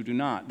those who do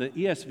not. The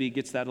ESV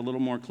gets that a little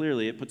more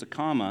clearly. It puts a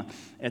comma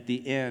at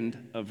the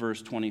end of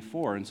verse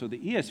 24. And so the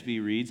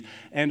ESV reads,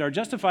 and are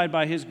justified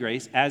by his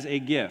grace as a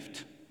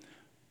gift,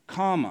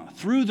 comma,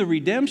 through the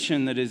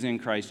redemption that is in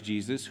Christ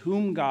Jesus,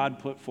 whom God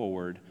put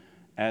forward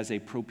as a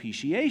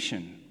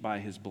propitiation by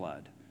his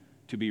blood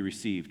to be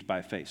received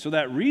by faith. So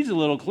that reads a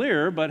little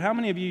clearer, but how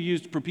many of you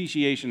used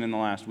propitiation in the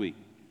last week?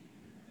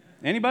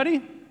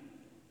 Anybody?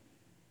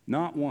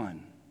 Not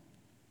one.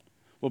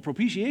 Well,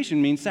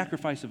 propitiation means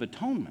sacrifice of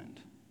atonement.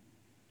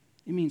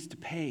 It means to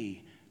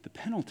pay the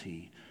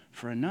penalty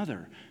for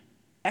another.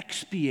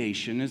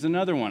 Expiation is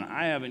another one.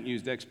 I haven't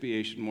used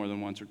expiation more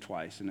than once or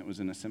twice, and it was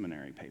in a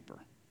seminary paper.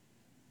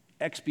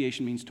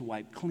 Expiation means to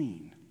wipe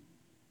clean.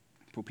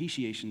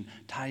 Propitiation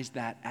ties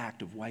that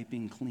act of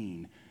wiping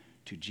clean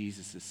to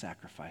Jesus'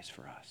 sacrifice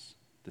for us.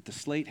 That the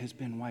slate has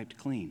been wiped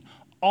clean.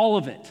 All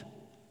of it.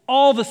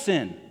 All the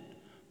sin.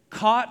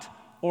 Caught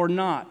or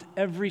not.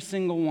 Every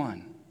single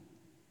one.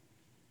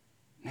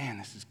 Man,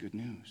 this is good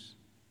news.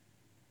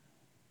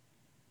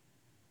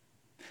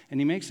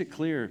 And he makes it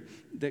clear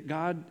that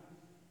God,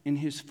 in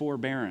his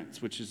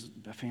forbearance, which is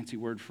a fancy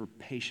word for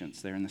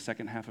patience there in the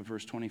second half of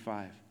verse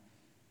 25,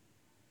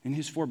 in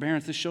his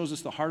forbearance, this shows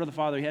us the heart of the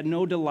Father. He had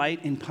no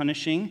delight in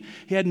punishing.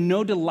 He had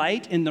no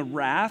delight in the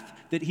wrath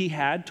that he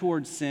had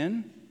towards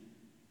sin.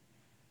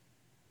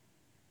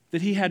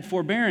 That he had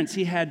forbearance.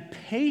 He had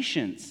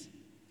patience.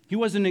 He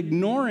wasn't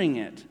ignoring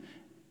it.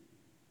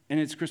 And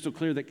it's crystal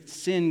clear that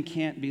sin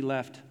can't be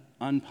left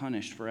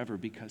unpunished forever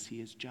because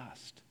he is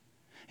just.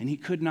 And he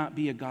could not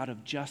be a God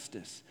of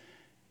justice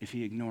if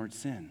he ignored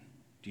sin.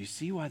 Do you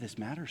see why this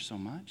matters so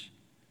much?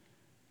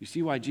 You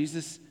see why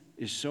Jesus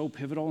is so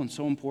pivotal and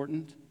so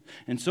important?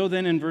 And so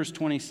then in verse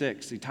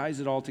 26, he ties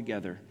it all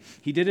together.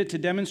 He did it to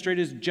demonstrate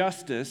his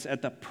justice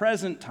at the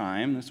present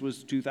time. This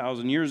was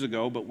 2,000 years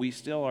ago, but we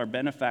still are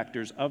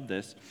benefactors of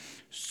this,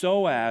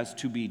 so as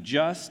to be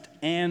just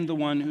and the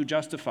one who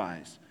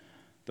justifies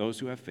those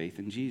who have faith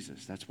in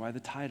Jesus. That's why the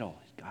title,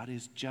 God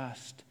is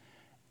just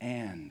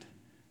and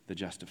the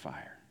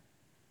justifier.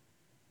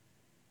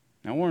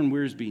 Now, Warren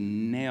Wiersbe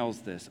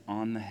nails this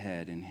on the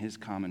head in his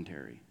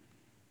commentary.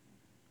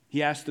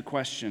 He asked the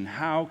question,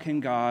 how can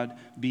God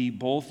be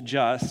both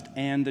just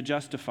and the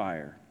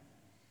justifier?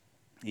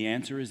 The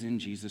answer is in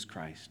Jesus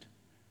Christ.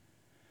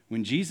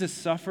 When Jesus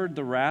suffered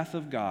the wrath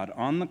of God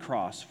on the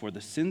cross for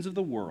the sins of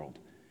the world,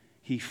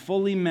 he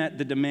fully met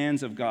the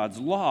demands of God's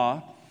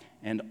law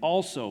and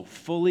also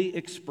fully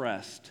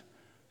expressed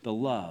the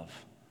love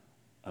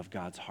of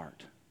God's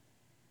heart.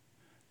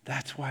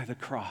 That's why the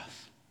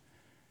cross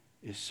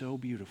is so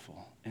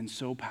beautiful and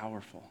so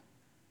powerful.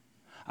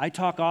 I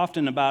talk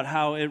often about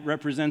how it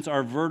represents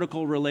our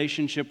vertical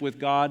relationship with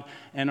God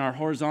and our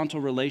horizontal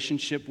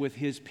relationship with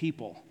his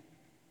people.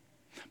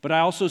 But I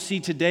also see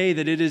today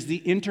that it is the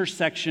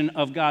intersection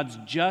of God's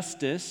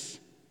justice,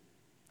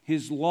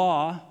 his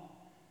law,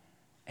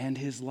 and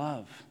his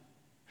love.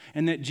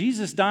 And that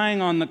Jesus dying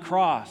on the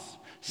cross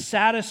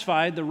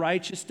satisfied the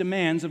righteous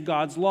demands of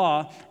God's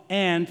law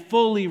and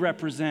fully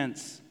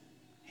represents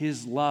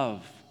his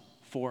love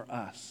for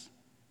us.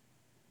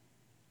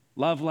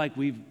 Love like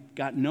we've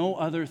got no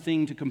other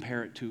thing to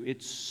compare it to.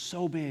 It's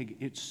so big.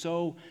 It's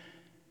so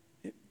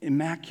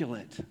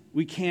immaculate.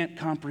 We can't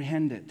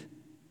comprehend it.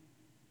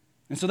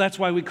 And so that's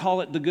why we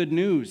call it the good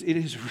news. It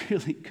is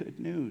really good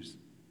news.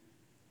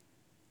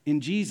 In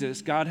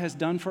Jesus, God has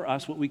done for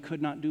us what we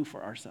could not do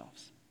for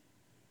ourselves.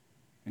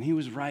 And he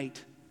was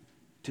right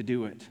to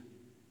do it.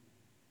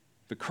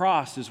 The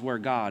cross is where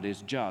God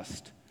is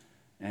just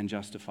and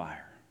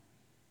justifier.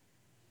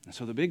 And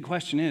so the big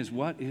question is,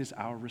 what is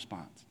our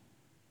response?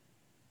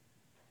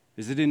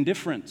 Is it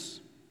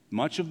indifference?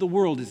 Much of the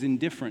world is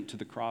indifferent to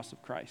the cross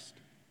of Christ.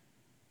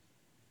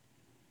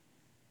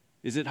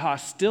 Is it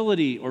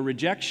hostility or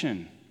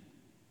rejection?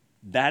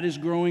 That is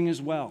growing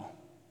as well.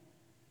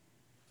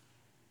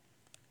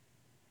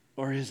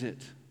 Or is it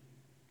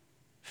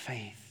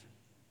faith,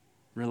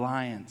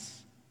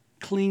 reliance,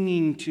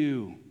 clinging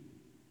to,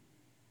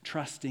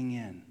 trusting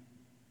in?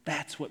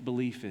 That's what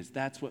belief is.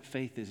 That's what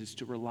faith is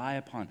to rely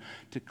upon,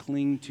 to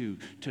cling to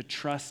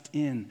trust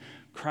in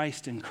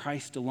Christ and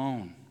Christ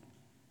alone,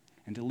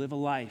 and to live a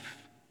life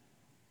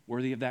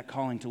worthy of that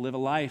calling, to live a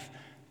life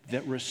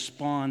that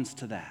responds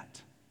to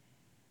that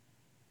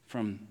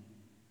from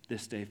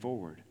this day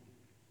forward.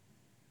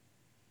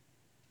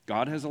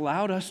 God has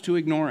allowed us to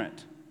ignore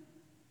it.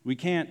 We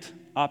can't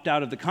opt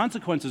out of the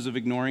consequences of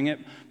ignoring it,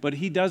 but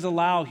he does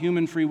allow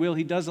human free will.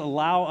 He does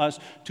allow us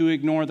to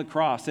ignore the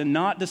cross. And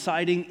not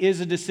deciding is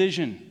a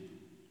decision.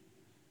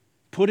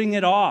 Putting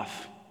it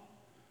off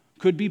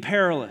could be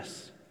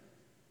perilous.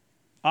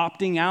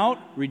 Opting out,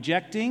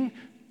 rejecting,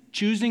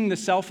 choosing the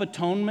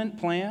self-atonement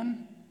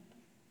plan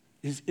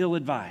is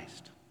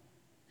ill-advised.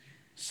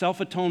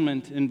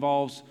 Self-atonement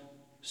involves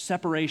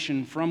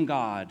separation from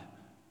God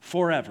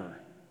forever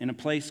in a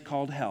place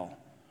called hell,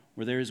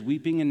 where there is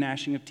weeping and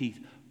gnashing of teeth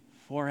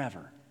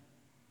forever.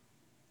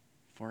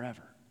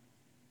 Forever.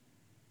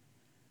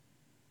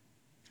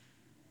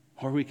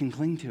 Or we can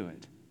cling to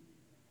it.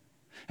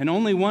 And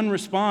only one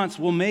response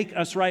will make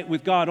us right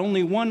with God.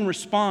 Only one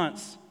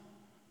response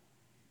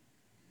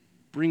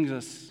brings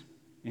us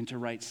into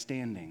right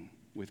standing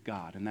with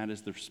God. And that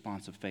is the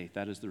response of faith.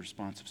 That is the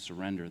response of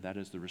surrender. That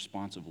is the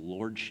response of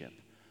lordship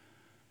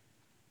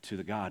to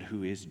the God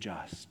who is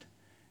just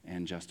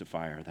and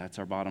justifier. That's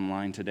our bottom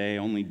line today.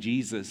 Only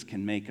Jesus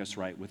can make us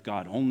right with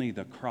God. Only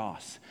the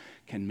cross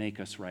can make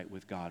us right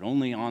with God.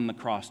 Only on the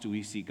cross do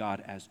we see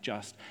God as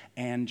just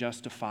and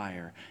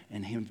justifier,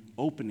 and him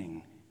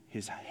opening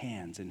his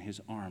hands and his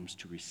arms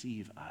to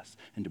receive us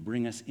and to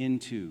bring us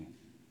into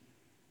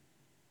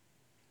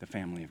the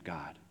family of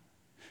God.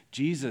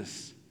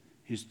 Jesus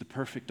is the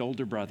perfect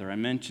older brother. I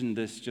mentioned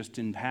this just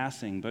in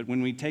passing, but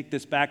when we take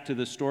this back to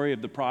the story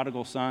of the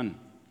prodigal son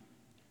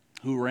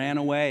who ran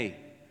away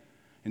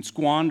and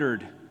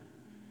squandered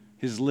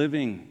his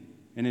living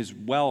and his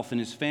wealth and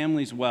his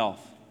family's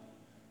wealth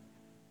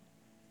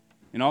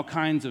in all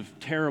kinds of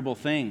terrible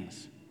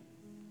things.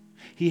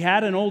 He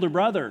had an older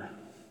brother.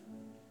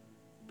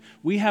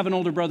 We have an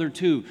older brother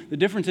too. The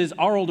difference is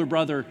our older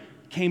brother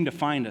came to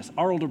find us.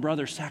 Our older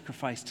brother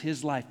sacrificed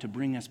his life to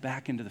bring us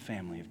back into the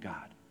family of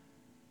God.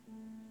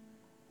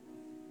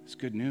 It's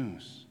good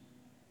news.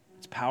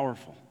 It's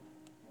powerful.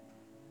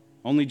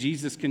 Only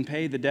Jesus can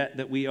pay the debt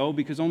that we owe,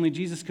 because only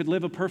Jesus could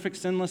live a perfect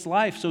sinless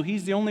life. So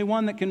he's the only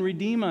one that can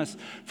redeem us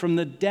from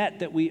the debt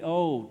that we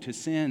owe to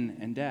sin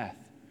and death.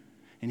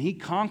 And he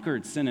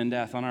conquered sin and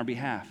death on our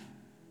behalf.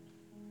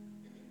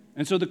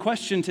 And so the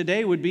question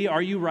today would be,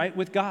 are you right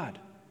with God?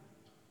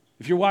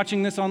 If you're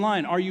watching this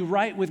online, are you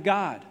right with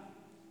God?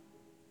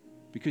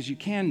 Because you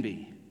can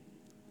be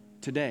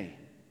today.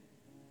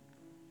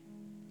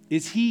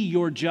 Is he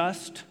your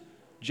just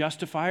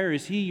justifier?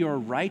 Is he your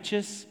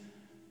righteous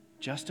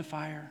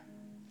justifier?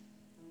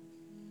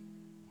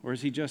 Or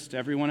is he just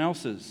everyone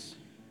else's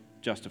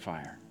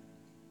justifier?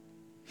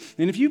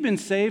 And if you've been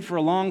saved for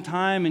a long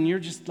time and you're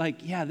just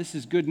like, yeah, this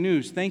is good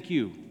news, thank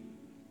you.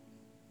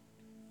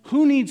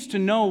 Who needs to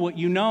know what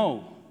you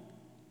know?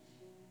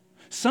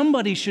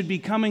 Somebody should be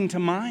coming to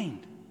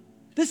mind.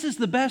 This is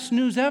the best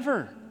news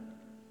ever.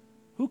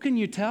 Who can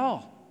you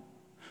tell?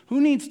 Who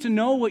needs to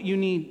know what you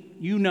need?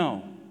 You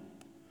know.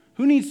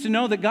 Who needs to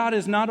know that God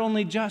is not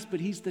only just, but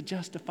he's the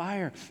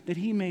justifier, that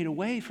he made a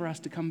way for us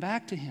to come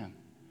back to him,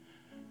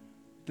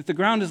 that the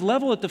ground is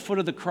level at the foot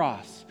of the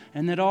cross,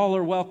 and that all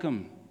are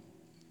welcome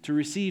to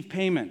receive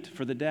payment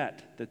for the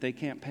debt that they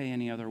can't pay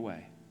any other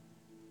way?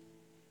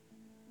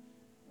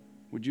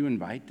 Would you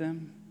invite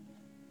them?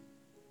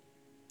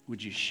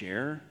 Would you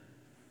share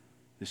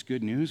this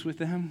good news with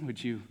them?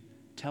 Would you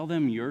tell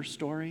them your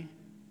story,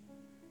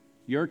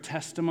 your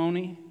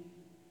testimony?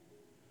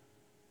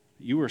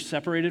 You were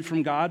separated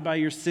from God by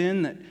your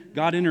sin, that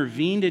God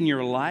intervened in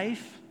your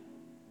life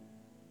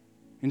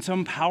in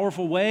some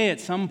powerful way at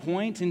some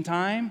point in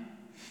time,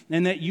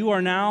 and that you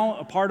are now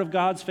a part of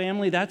God's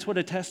family. That's what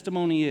a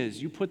testimony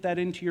is. You put that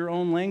into your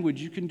own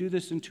language. You can do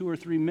this in 2 or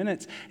 3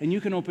 minutes, and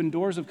you can open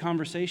doors of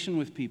conversation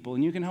with people,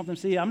 and you can help them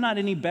see, I'm not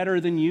any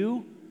better than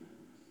you.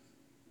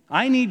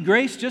 I need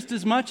grace just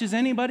as much as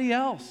anybody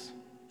else.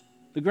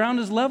 The ground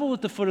is level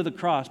at the foot of the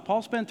cross.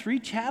 Paul spent 3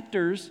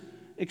 chapters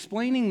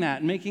explaining that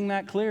and making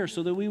that clear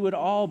so that we would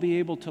all be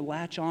able to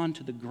latch on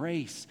to the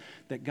grace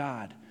that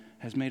God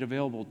has made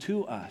available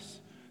to us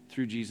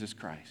through Jesus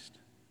Christ.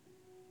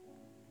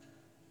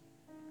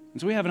 And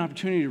so we have an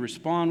opportunity to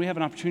respond. We have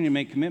an opportunity to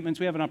make commitments.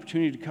 We have an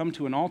opportunity to come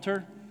to an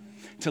altar,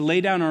 to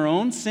lay down our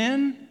own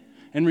sin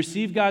and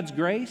receive God's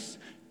grace.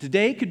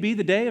 Today could be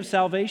the day of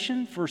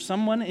salvation for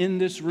someone in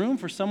this room,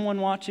 for someone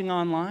watching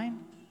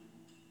online.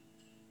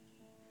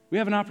 We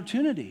have an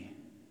opportunity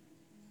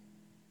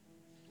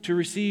to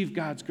receive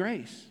God's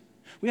grace.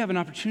 We have an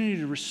opportunity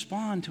to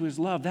respond to his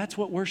love. That's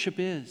what worship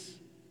is.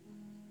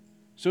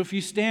 So if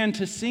you stand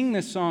to sing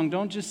this song,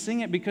 don't just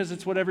sing it because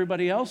it's what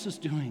everybody else is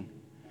doing,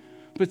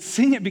 but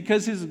sing it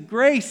because his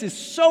grace is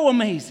so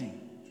amazing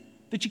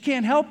that you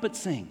can't help but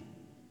sing.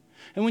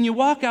 And when you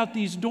walk out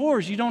these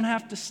doors, you don't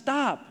have to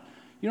stop.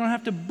 You don't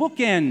have to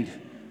bookend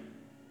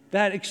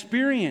that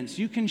experience.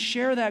 You can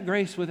share that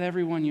grace with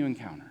everyone you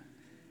encounter.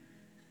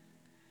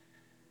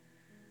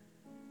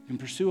 You can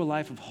pursue a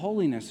life of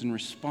holiness in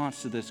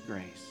response to this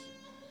grace,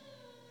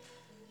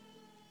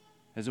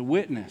 as a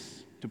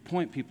witness to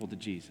point people to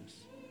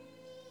Jesus.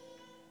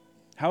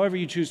 However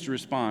you choose to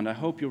respond, I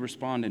hope you'll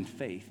respond in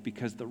faith,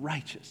 because the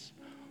righteous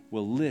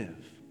will live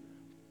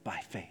by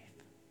faith.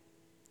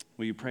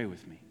 Will you pray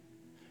with me?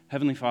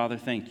 Heavenly Father,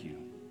 thank you.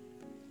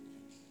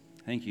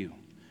 Thank you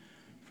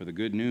for the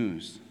good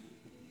news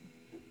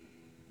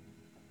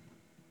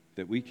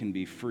that we can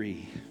be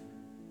free.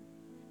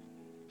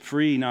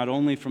 Free not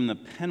only from the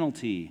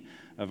penalty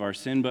of our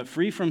sin, but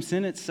free from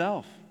sin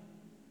itself.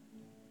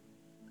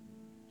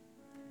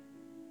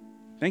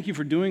 Thank you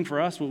for doing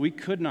for us what we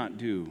could not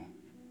do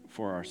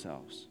for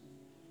ourselves.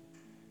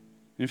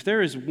 And if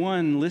there is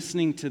one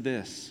listening to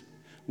this,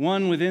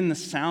 one within the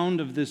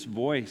sound of this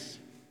voice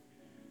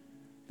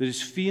that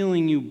is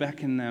feeling you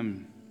beckon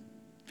them,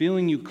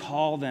 feeling you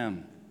call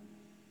them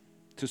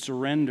to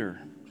surrender,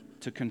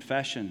 to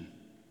confession,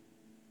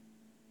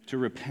 to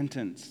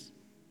repentance,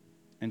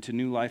 and to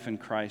new life in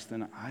Christ,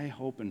 then I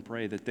hope and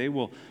pray that they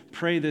will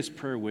pray this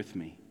prayer with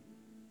me.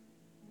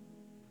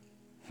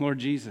 Lord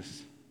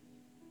Jesus,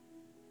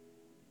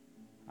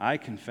 I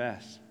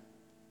confess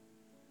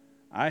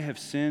I have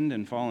sinned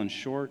and fallen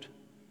short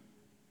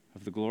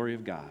of the glory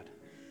of God.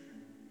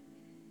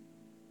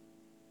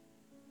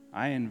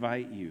 I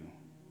invite you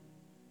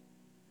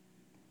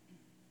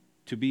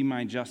to be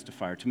my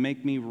justifier, to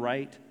make me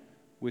right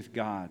with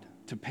God,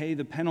 to pay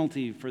the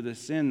penalty for the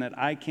sin that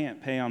I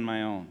can't pay on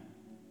my own,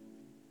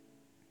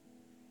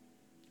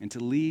 and to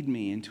lead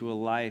me into a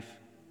life,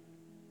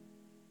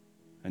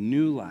 a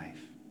new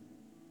life,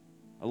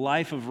 a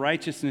life of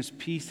righteousness,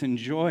 peace, and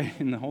joy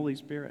in the Holy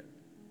Spirit,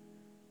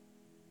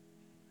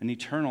 an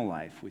eternal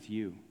life with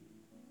you.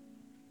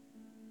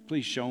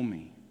 Please show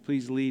me.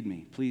 Please lead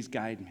me. Please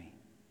guide me.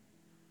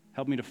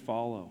 Help me to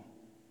follow.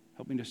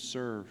 Help me to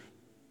serve.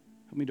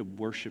 Help me to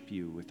worship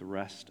you with the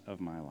rest of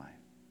my life.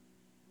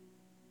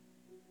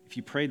 If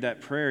you prayed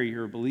that prayer,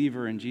 you're a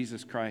believer in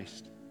Jesus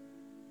Christ.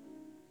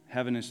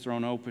 Heaven is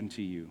thrown open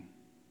to you.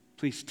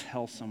 Please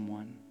tell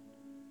someone.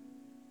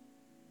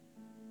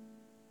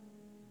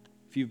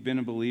 If you've been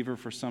a believer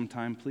for some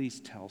time, please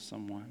tell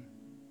someone.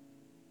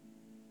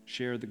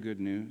 Share the good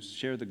news.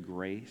 Share the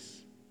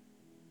grace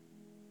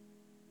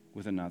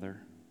with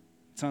another.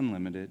 It's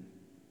unlimited.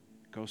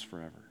 It goes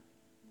forever.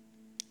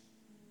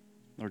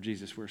 Lord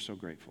Jesus, we're so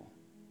grateful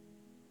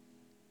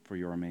for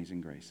your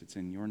amazing grace. It's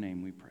in your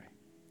name we pray.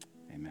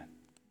 Amen.